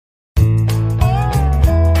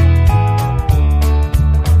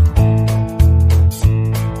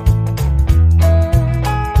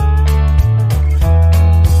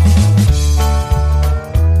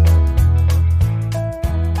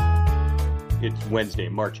It's Wednesday,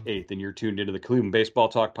 March 8th, and you're tuned into the Cleveland Baseball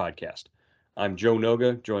Talk podcast. I'm Joe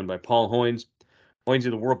Noga, joined by Paul Hoynes. Hoynes,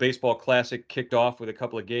 the World Baseball Classic kicked off with a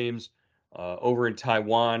couple of games over in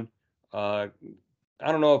Taiwan. I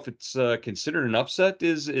don't know if it's considered an upset.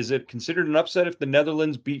 Is it considered an upset if the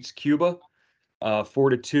Netherlands beats Cuba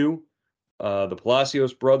 4-2? The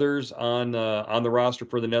Palacios brothers on the roster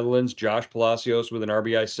for the Netherlands. Josh Palacios with an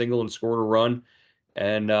RBI single and scored a run,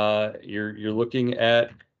 and you're looking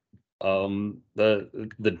at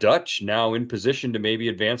the Dutch now in position to maybe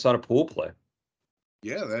advance on a pool play.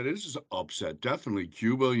 Yeah, that is an upset. Definitely.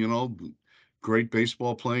 Cuba, great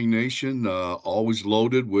baseball playing nation, always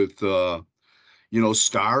loaded with,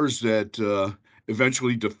 stars that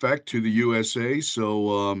eventually defect to the USA.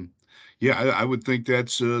 So, yeah, I would think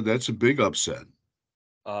that's a big upset.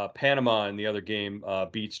 Panama in the other game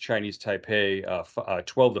beats Chinese Taipei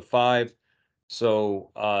 12-5. So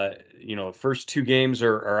first two games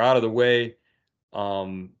are out of the way.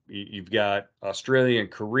 You've got Australia and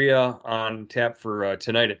Korea on tap for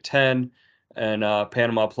tonight at 10, and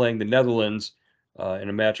Panama playing the Netherlands in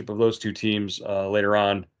a matchup of those two teams later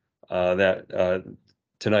on that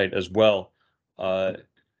tonight as well.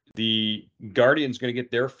 The Guardians going to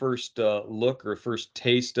get their first look or first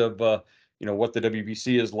taste of what the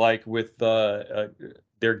WBC is like with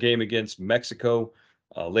their game against Mexico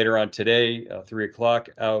later on today, 3 o'clock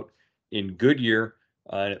out in Goodyear.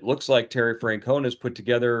 And it looks like Terry Francona has put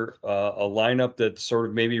together a lineup that's sort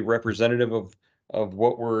of maybe representative of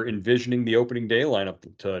what we're envisioning the opening day lineup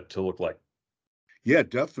to look like. Yeah,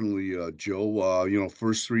 definitely, Joe.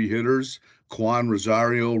 First three hitters, Juan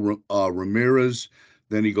Rosario, Ramirez.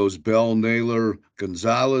 Then he goes Bell, Naylor,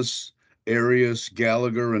 Gonzalez, Arias,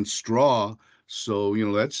 Gallagher, and Straw. So,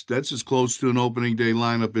 that's as close to an opening day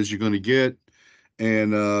lineup as you're going to get.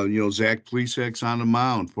 And, Zach Plesac's on the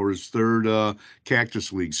mound for his third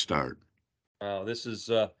Cactus League start. This is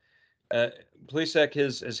Plesac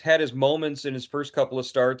has had his moments in his first couple of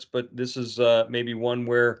starts, but this is maybe one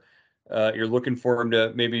where you're looking for him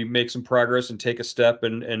to maybe make some progress and take a step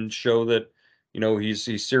and show that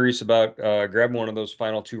he's serious about grabbing one of those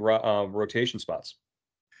final two rotation spots.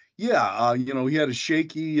 Yeah, he had a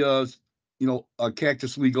shaky, a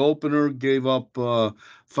Cactus League opener, gave up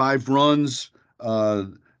 5 runs. Uh,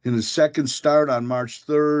 in his second start on March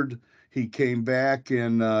 3rd, he came back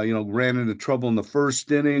and, ran into trouble in the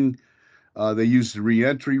first inning. They used the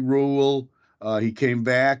reentry rule. He came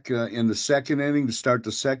back in the second inning to start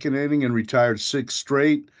the second inning and retired 6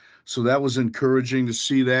 straight. So that was encouraging to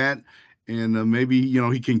see that. And maybe,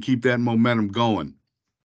 he can keep that momentum going.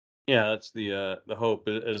 Yeah, that's the hope.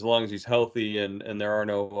 As long as he's healthy and there are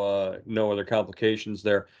no other complications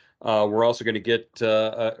there, we're also going to get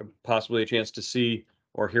possibly a chance to see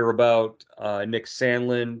or hear about Nick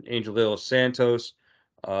Sandlin, Angel de los Santos.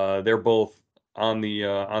 They're both on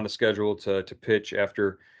the schedule to pitch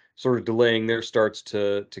after sort of delaying their starts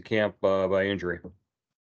to camp by injury.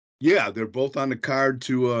 Yeah, they're both on the card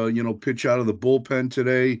to pitch out of the bullpen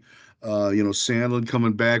today. Sandlin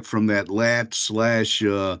coming back from that lat slash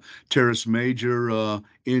teres major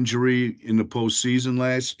injury in the postseason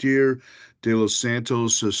last year. De Los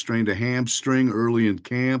Santos strained a hamstring early in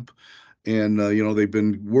camp, and they've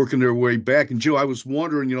been working their way back. And Joe, I was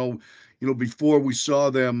wondering, before we saw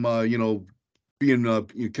them, being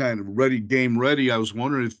kind of ready, game ready, I was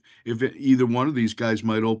wondering if either one of these guys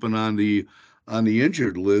might open on the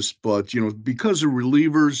injured list, but because of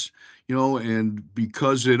relievers, and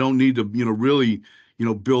because they don't need to, really,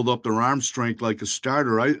 build up their arm strength like a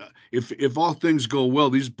starter. If all things go well,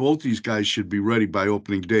 both these guys should be ready by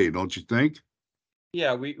opening day, don't you think?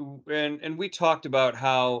 Yeah, we talked about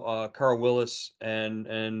how Carl Willis and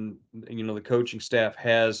the coaching staff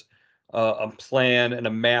has a plan and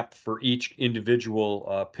a map for each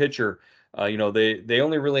individual pitcher. They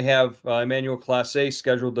only really have Emmanuel Clase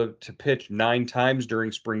scheduled to pitch 9 times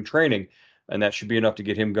during spring training, and that should be enough to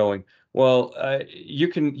get him going. Well, you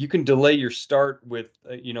can delay your start with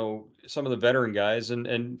some of the veteran guys,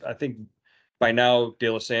 and I think by now De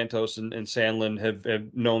Los Santos and Sandlin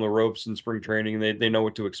have known the ropes in spring training. They know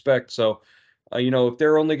what to expect. So, if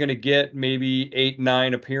they're only going to get maybe 8,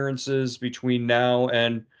 9 appearances between now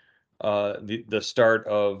and the start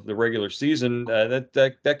of the regular season,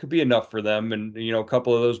 that could be enough for them. And a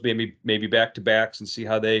couple of those maybe back to backs and see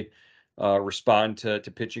how they respond to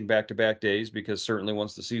pitching back to back days. Because certainly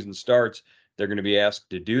once the season starts, they're going to be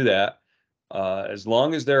asked to do that. As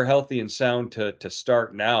long as they're healthy and sound to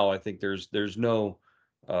start now, I think there's no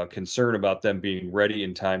concern about them being ready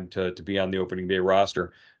in time to be on the opening day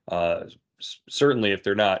roster. Certainly, if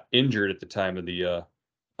they're not injured at the time of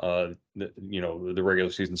the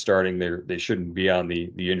regular season starting, they shouldn't be on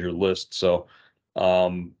the injured list. So,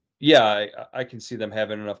 yeah, I can see them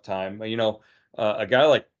having enough time. A guy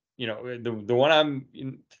like the one I'm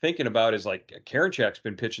thinking about is like Karinchak's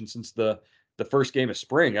been pitching since the first game of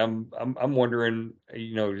spring. I'm wondering,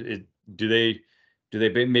 do they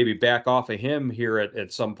maybe back off of him here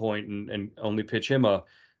at some point and only pitch him a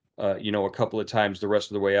couple of times the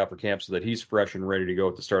rest of the way out for camp so that he's fresh and ready to go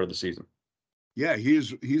at the start of the season. Yeah,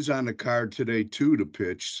 he's on the card today too to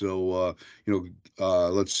pitch. So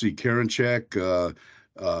let's see, Karinchak,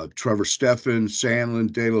 Trevor Stephan,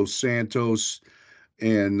 Sandlin, De Los Santos,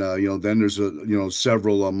 and then there's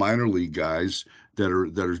several minor league guys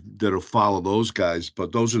that'll follow those guys.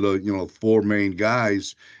 But those are the four main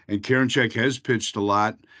guys. And Karinchak has pitched a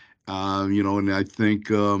lot, and I think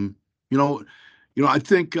you know I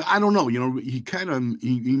think I don't know. He kind of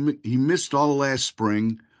he missed all last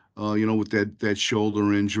spring. With that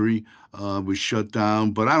shoulder injury, was shut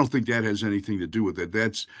down. But I don't think that has anything to do with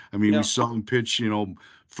it. I mean, we No, saw him pitch,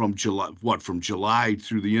 from July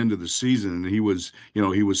through the end of the season, and he was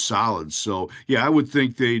solid. So yeah, I would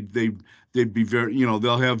think they'd be very,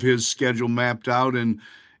 they'll have his schedule mapped out, and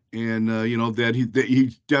that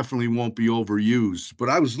he definitely won't be overused. But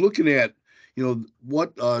I was looking at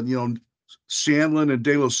what Sandlin and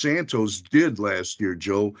De Los Santos did last year,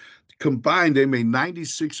 Joe. Combined, they made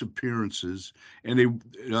 96 appearances, and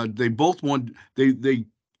they both won. They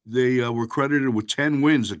were credited with 10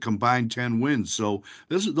 wins, a combined 10 wins. So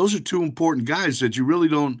those are two important guys that you really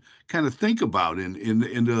don't kind of think about in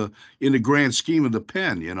the grand scheme of the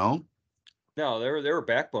pen. no, they were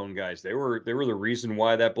backbone guys. They were the reason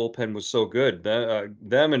why that bullpen was so good.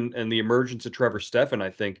 Them and the emergence of Trevor Stephan, I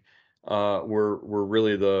think, were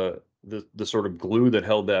really the sort of glue that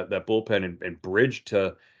held that bullpen and bridged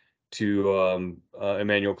to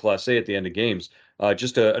Emmanuel Clase at the end of games.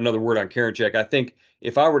 Just another word on Karinchak. I think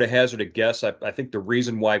if I were to hazard a guess, I think the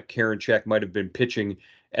reason why Karinchak might have been pitching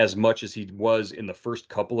as much as he was in the first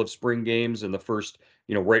couple of spring games and the first,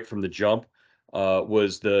 right from the jump,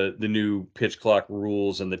 was the new pitch clock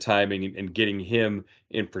rules and the timing and getting him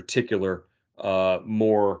in particular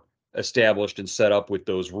more established and set up with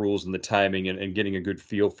those rules and the timing and getting a good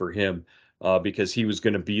feel for him because he was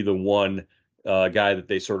going to be the one guy that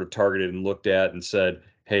they sort of targeted and looked at and said,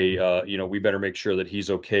 hey, we better make sure that he's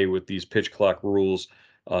okay with these pitch clock rules.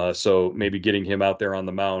 So maybe getting him out there on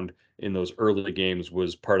the mound in those early games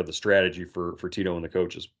was part of the strategy for Tito and the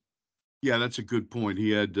coaches. Yeah, that's a good point.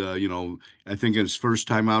 He had, I think in his first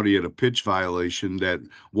time out, he had a pitch violation that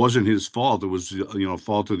wasn't his fault. It was,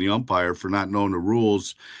 fault of the umpire for not knowing the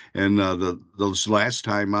rules. And those last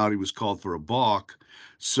time out, he was called for a balk.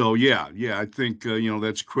 So yeah, I think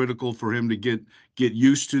that's critical for him to get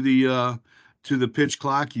used to the pitch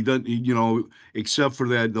clock. He doesn't, except for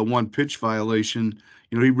that the one pitch violation,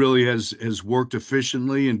 he really has worked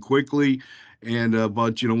efficiently and quickly. And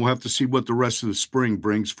but we'll have to see what the rest of the spring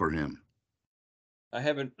brings for him. I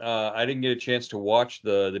didn't get a chance to watch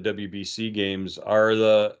the WBC games. Are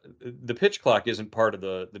the pitch clock isn't part of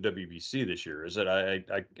the WBC this year, is it?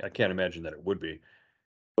 I can't imagine that it would be,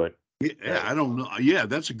 but Yeah, uh, I don't know. Yeah,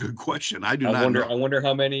 that's a good question. I do I not wonder know. I wonder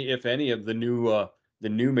how many, if any, of the new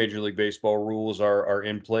Major League Baseball rules are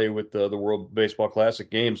in play with the World Baseball Classic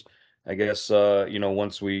games. I guess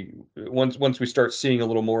once we start seeing a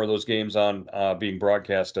little more of those games on being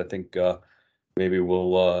broadcast, I think maybe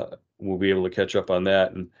we'll be able to catch up on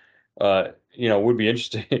that. And it would be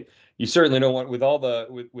interesting. You certainly don't want with all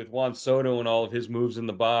with Juan Soto and all of his moves in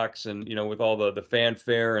the box, and with all the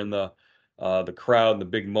fanfare and the crowd and the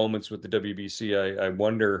big moments with the WBC. I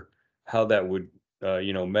wonder how that would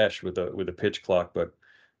mesh with a pitch clock, but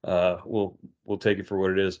we'll take it for what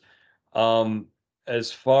it is. Um,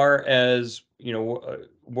 as far as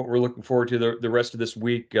what we're looking forward to the rest of this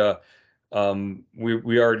week.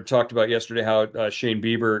 We already talked about yesterday how Shane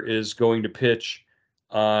Bieber is going to pitch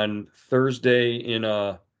on Thursday in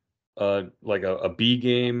a B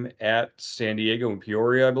game at San Diego and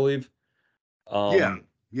Peoria, I believe. Yeah, Um,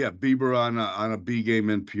 yeah, Bieber on a B game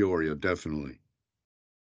in Peoria, definitely.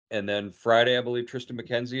 and then Friday, I believe Triston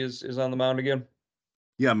McKenzie is on the mound again.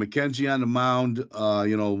 Yeah, McKenzie on the mound.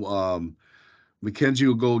 McKenzie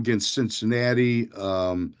will go against Cincinnati,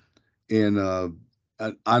 and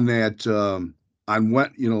on that on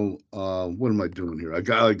what what am I doing here? I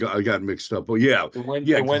got mixed up. Oh yeah, The Wed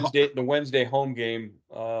yeah, the Wednesday home game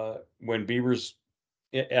when Bieber's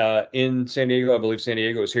in San Diego, I believe San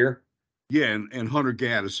Diego is here. yeah, and Hunter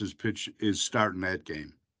Gaddis's pitch is starting that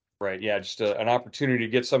game. Right. Yeah. Just an opportunity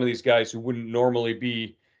to get some of these guys who wouldn't normally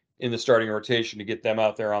be in the starting rotation to get them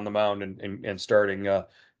out there on the mound and starting.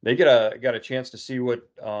 they got a chance to see what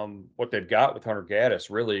they've got with Hunter Gaddis.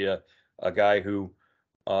 Really, a guy who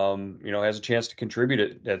has a chance to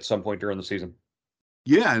contribute at some point during the season.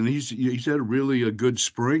 Yeah, and he's had a really a good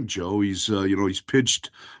spring, Joe. He's pitched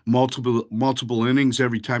multiple innings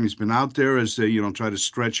every time he's been out there as they try to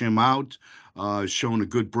stretch him out. Showing a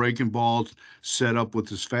good breaking ball set up with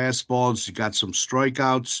his fastballs. He got some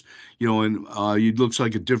strikeouts, and he looks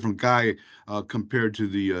like a different guy compared to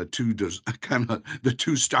the kind of the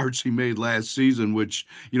two starts he made last season, which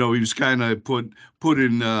he was kind of put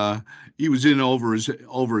in. He was in over his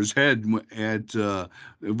head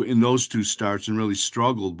in those two starts and really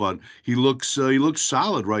struggled. But he looks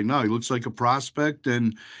solid right now. He looks like a prospect.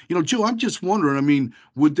 And Joe, I'm just wondering. I mean,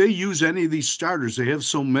 would they use any of these starters? They have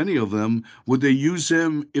so many of them. Would they use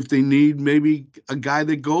them if they need maybe a guy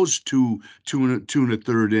that goes two and a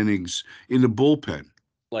third innings in the bullpen?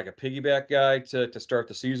 Like a piggyback guy to start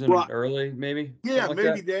the season Well, early, maybe yeah, something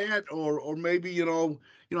like maybe that. that, or maybe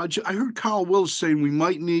I heard Carl Wills saying we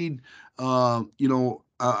might need a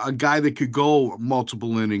guy that could go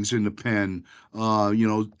multiple innings in the pen,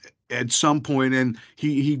 at some point, and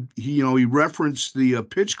he referenced the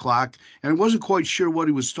pitch clock, and I wasn't quite sure what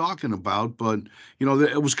he was talking about, but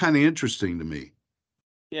it was kind of interesting to me.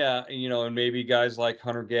 Yeah, and maybe guys like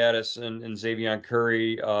Hunter Gaddis and Xavier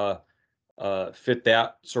Curry fit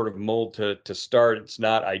that sort of mold to start. It's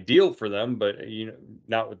not ideal for them, but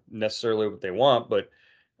not necessarily what they want. But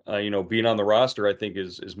being on the roster, I think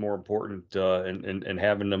is more important, and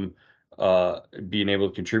having them being able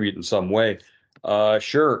to contribute in some way.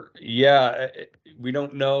 Sure, yeah, we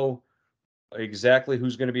don't know exactly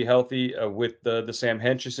who's going to be healthy with the Sam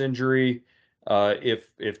Hentges injury.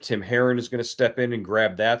 If Tim Herron is going to step in and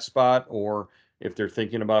grab that spot, or if they're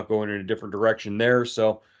thinking about going in a different direction there.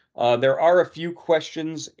 So there are a few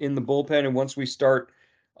questions in the bullpen, and once we start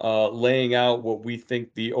laying out what we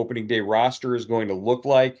think the opening day roster is going to look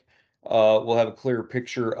like, we'll have a clearer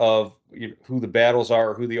picture of who the battles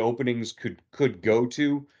are, who the openings could go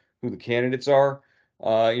to, who the candidates are.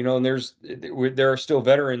 And there are still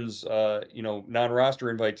veterans,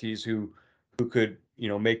 non-roster invitees who could,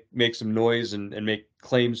 make some noise and make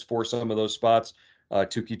claims for some of those spots.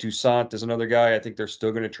 Tuki Toussaint is another guy I think they're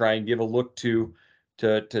still going to try and give a look to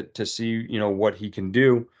see, what he can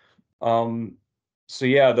do. Um, so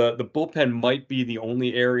yeah, the bullpen might be the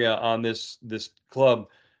only area on this club,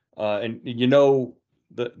 and the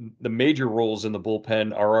major roles in the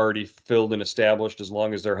bullpen are already filled and established as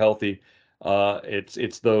long as they're healthy.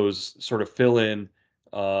 It's those sort of fill in,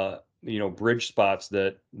 bridge spots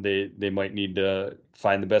that they might need to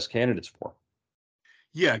find the best candidates for.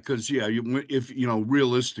 Yeah, because if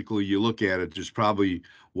realistically you look at it, there's probably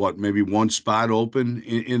what maybe one spot open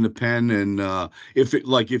in the pen, and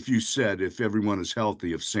if you said if everyone is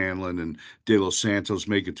healthy, if Sandlin and De Los Santos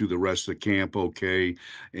make it through the rest of the camp, okay,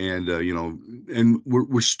 and and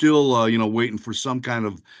we're still waiting for some kind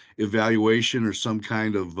of evaluation or some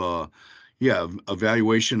kind of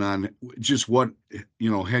evaluation on just what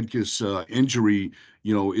Headkiss injury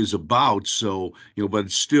is about. So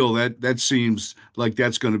but still, that seems like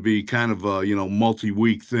that's going to be kind of a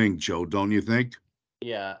multi-week thing, Joe. Don't you think?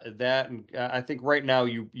 Yeah, that and I think right now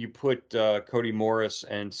you put Cody Morris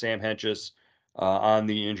and Sam Hentges on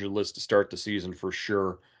the injured list to start the season for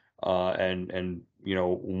sure, and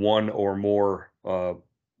one or more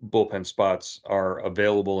bullpen spots are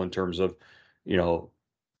available in terms of you know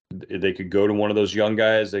they could go to one of those young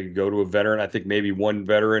guys, they could go to a veteran. I think maybe one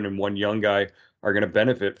veteran and one young guy are going to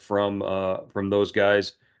benefit from those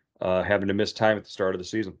guys having to miss time at the start of the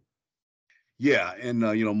season. Yeah, and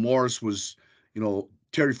Morris was,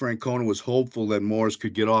 Terry Francona was hopeful that Morris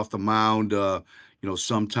could get off the mound,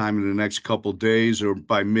 sometime in the next couple days or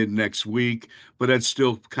by mid next week. But that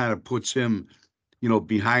still kind of puts him,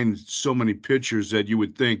 behind so many pitchers that you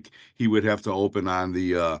would think he would have to open on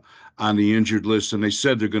the injured list. And they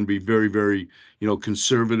said they're going to be very, very,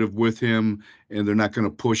 conservative with him, and they're not going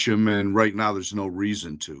to push him. And right now, there's no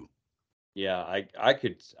reason to. Yeah, I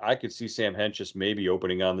could see Sam Hentges maybe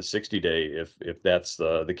opening on the 60 day if that's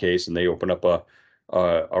the case, and they open up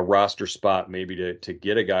a roster spot maybe to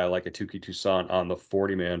get a guy like a Tuki Toussaint on the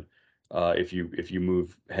 40 man, if you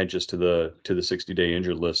move Hentges to the 60-day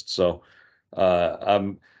injured list. So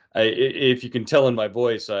if you can tell in my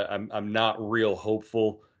voice, I'm not real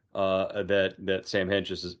hopeful that Sam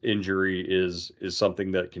Hentges' injury is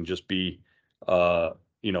something that can just be uh,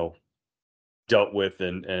 you know dealt with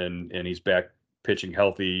and he's back pitching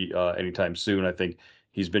healthy anytime soon. I think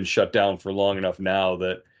he's been shut down for long enough now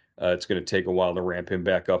that it's going to take a while to ramp him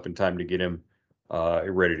back up in time to get him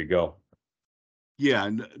ready to go. Yeah,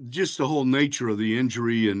 and just the whole nature of the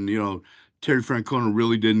injury, and Terry Francona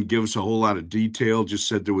really didn't give us a whole lot of detail. Just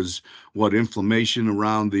said there was what inflammation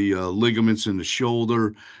around the ligaments in the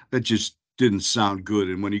shoulder. That just didn't sound good.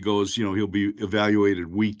 And when he goes, he'll be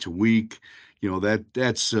evaluated week to week.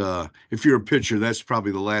 That's if you're a pitcher, that's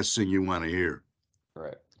probably the last thing you want to hear.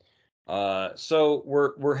 Right. So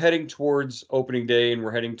we're heading towards opening day, and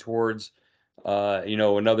we're heading towards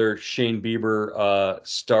another Shane Bieber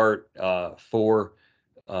start for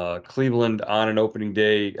Cleveland on an opening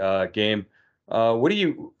day game. What do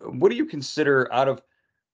you consider out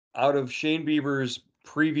of Shane Bieber's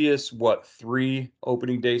previous three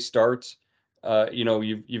opening day starts?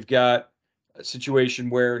 You've got a situation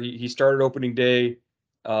where he started opening day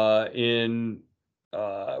in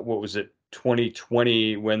what was it,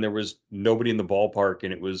 2020, when there was nobody in the ballpark,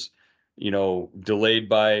 and it was delayed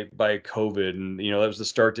by COVID, and that was the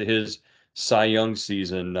start to his Cy Young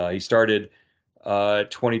season. He started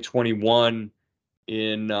 2021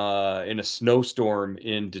 in a snowstorm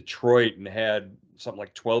in Detroit and had something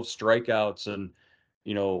like 12 strikeouts, and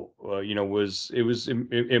was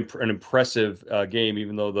an impressive game,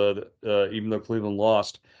 even though Cleveland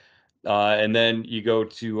lost. And then you go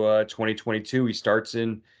to 2022, he starts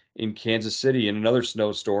in Kansas City in another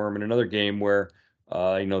snowstorm in another game where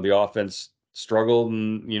the offense struggled,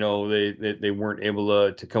 and they weren't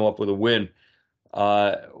able to come up with a win.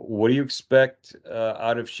 What do you expect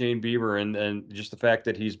out of Shane Bieber, and just the fact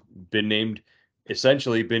that he's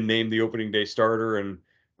essentially been named the opening day starter, and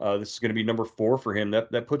this is going to be number 4 for him.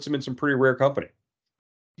 That puts him in some pretty rare company.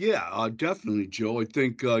 Yeah, definitely, Joe. I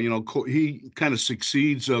think he kind of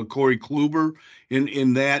succeeds Corey Kluber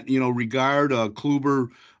in that regard. Kluber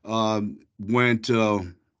went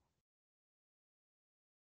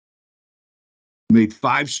made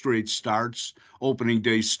 5 straight starts, opening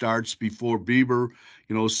day starts before Bieber.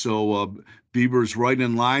 So Bieber's right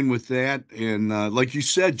in line with that. And like you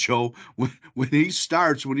said, Joe, when he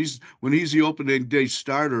starts, when he's the opening day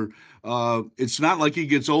starter, it's not like he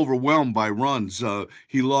gets overwhelmed by runs.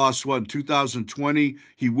 He lost what in 2020.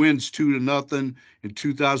 He wins 2-0 in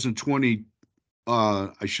 2020. I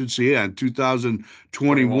should say, yeah, in 21.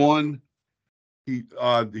 2021. He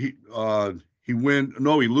he win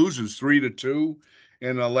no he loses 3-2,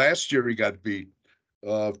 and last year he got beat.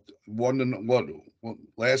 One to what?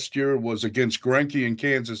 Last year was against Greinke in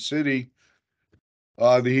Kansas City.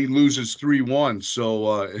 He loses 3-1.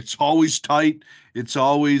 So it's always tight. It's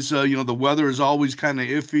always the weather is always kind of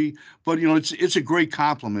iffy, but it's a great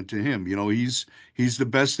compliment to him. He's the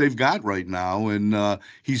best they've got right now, and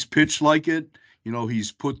he's pitched like it.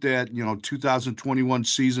 He's put that 2021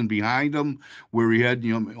 season behind him, where he had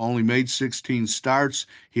only made 16 starts.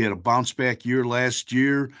 He had a bounce back year last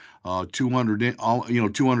year, 200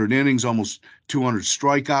 innings, almost 200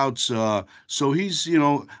 strikeouts.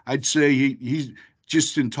 So I'd say he's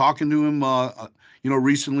just in talking to him,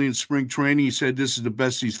 recently in spring training, he said this is the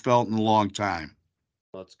best he's felt in a long time.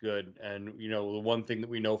 That's good. And the one thing that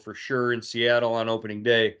we know for sure in Seattle on opening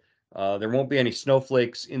day, there won't be any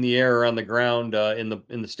snowflakes in the air or on the ground in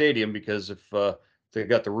the stadium, because if they've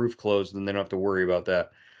got the roof closed, then they don't have to worry about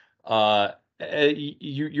that.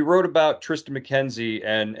 You wrote about Triston McKenzie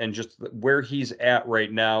and just where he's at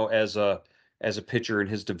right now as a pitcher in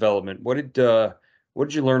his development. What did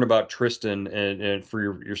you learn about Triston, and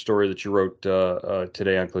for your story that you wrote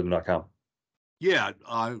today on Cleveland.com? Yeah,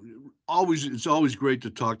 it's always great to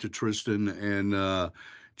talk to Triston and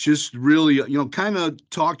just really, kind of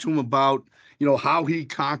talk to him about, how he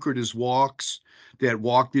conquered his walks, that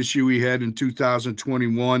walk issue he had in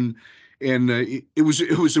 2021. And it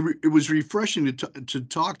was refreshing to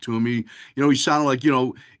talk to him. He sounded like,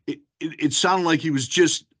 it sounded like he was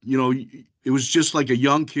just, it was just like a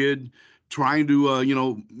young kid trying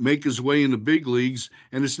to, make his way in the big leagues.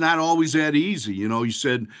 And it's not always that easy. He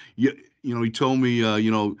said, he told me,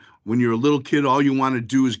 when you're a little kid, all you want to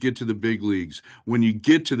do is get to the big leagues. When you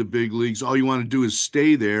get to the big leagues, all you want to do is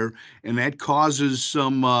stay there. And that causes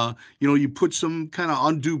some, you put some kind of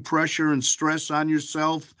undue pressure and stress on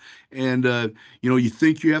yourself. And, you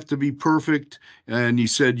think you have to be perfect. And he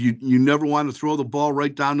said, you never want to throw the ball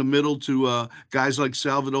right down the middle to guys like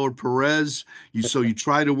Salvador Perez. So you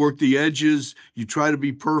try to work the edges, you try to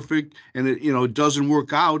be perfect, and it doesn't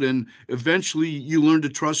work out. And eventually you learn to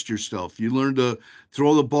trust yourself. You learn to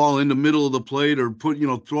throw the ball in the middle of the plate, or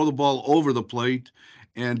throw the ball over the plate,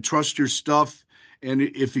 and trust your stuff. And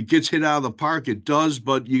if it gets hit out of the park, it does,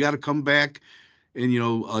 but you got to come back and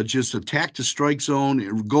just attack the strike zone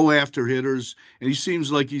and go after hitters. And he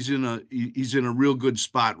seems like he's in a real good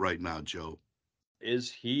spot right now, Joe. Is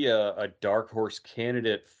he a dark horse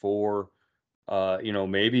candidate for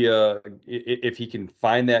Maybe if he can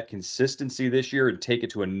find that consistency this year and take it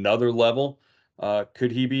to another level,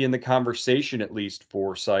 could he be in the conversation at least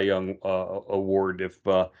for Cy Young award if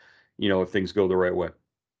things go the right way?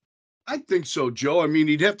 I think so, Joe. I mean,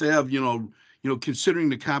 he'd have to have, considering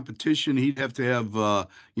the competition, he'd have to have, an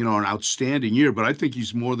outstanding year. But I think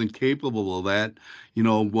he's more than capable of that. He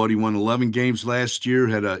won 11 games last year,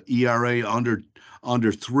 had a ERA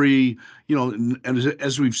under three. And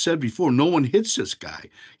as we've said before, no one hits this guy.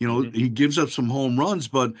 Hmm. He gives up some home runs,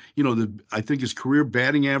 but I think his career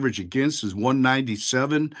batting average against is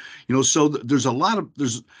 197. So there's a lot of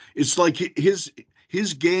there's. It's like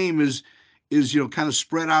his game is kind of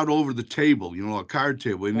spread out over the table, a card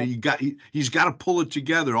table, and he's got to pull it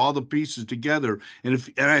together, all the pieces together. And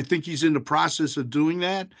I think he's in the process of doing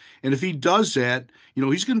that. And if he does that,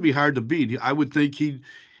 he's going to be hard to beat. I would think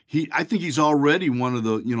I think he's already one of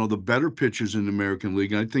the better pitchers in the American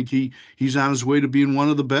League. And I think he's on his way to being one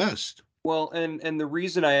of the best. Well, and the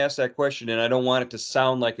reason I asked that question, and I don't want it to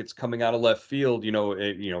sound like it's coming out of left field,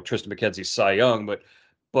 Triston McKenzie's Cy Young,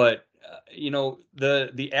 but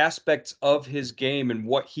the aspects of his game and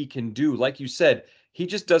what he can do, like you said, he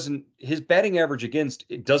just doesn't. His batting average against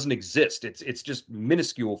it doesn't exist. It's just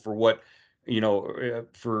minuscule for what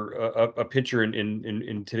for a pitcher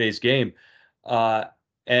in today's game. Uh,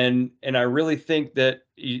 and I really think that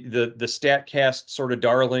the Statcast sort of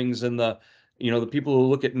darlings and the people who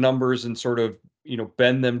look at numbers and sort of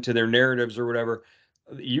bend them to their narratives or whatever,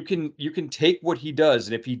 you can take what he does,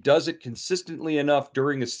 and if he does it consistently enough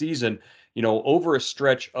during a season, over a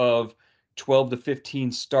stretch of 12 to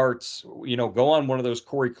 15 starts, go on one of those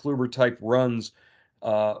Corey Kluber type runs,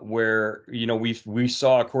 where we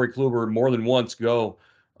saw Corey Kluber more than once go.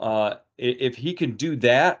 If he can do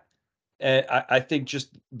that, and I think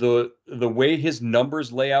just the way his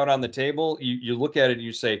numbers lay out on the table, you look at it and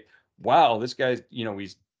you say, wow, this guy's,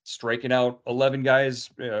 he's striking out 11 guys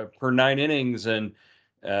per 9 innings. And,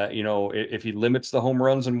 if he limits the home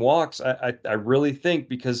runs and walks, I really think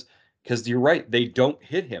because you're right, they don't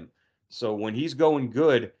hit him. So when he's going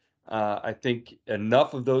good, I think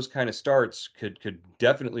enough of those kind of starts could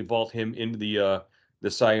definitely vault him into the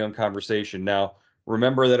Cy Young conversation. Now,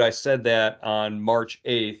 remember that I said that on March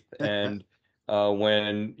 8th, and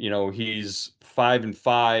when he's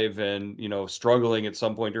 5-5 and struggling at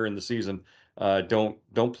some point during the season,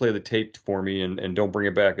 don't play the tape for me, and don't bring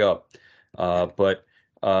it back up. But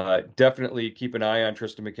definitely keep an eye on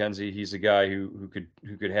Triston McKenzie. He's a guy who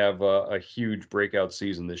could have a huge breakout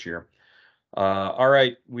season this year. All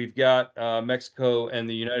right, we've got Mexico and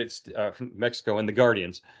the Mexico and the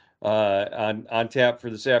Guardians on tap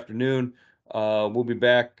for this afternoon. We'll be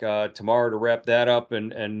back tomorrow to wrap that up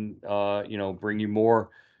and bring you more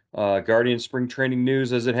Guardians spring training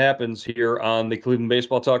news as it happens here on the Cleveland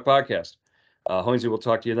Baseball Talk podcast. Hoinsey, we'll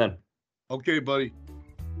talk to you then. Okay, buddy.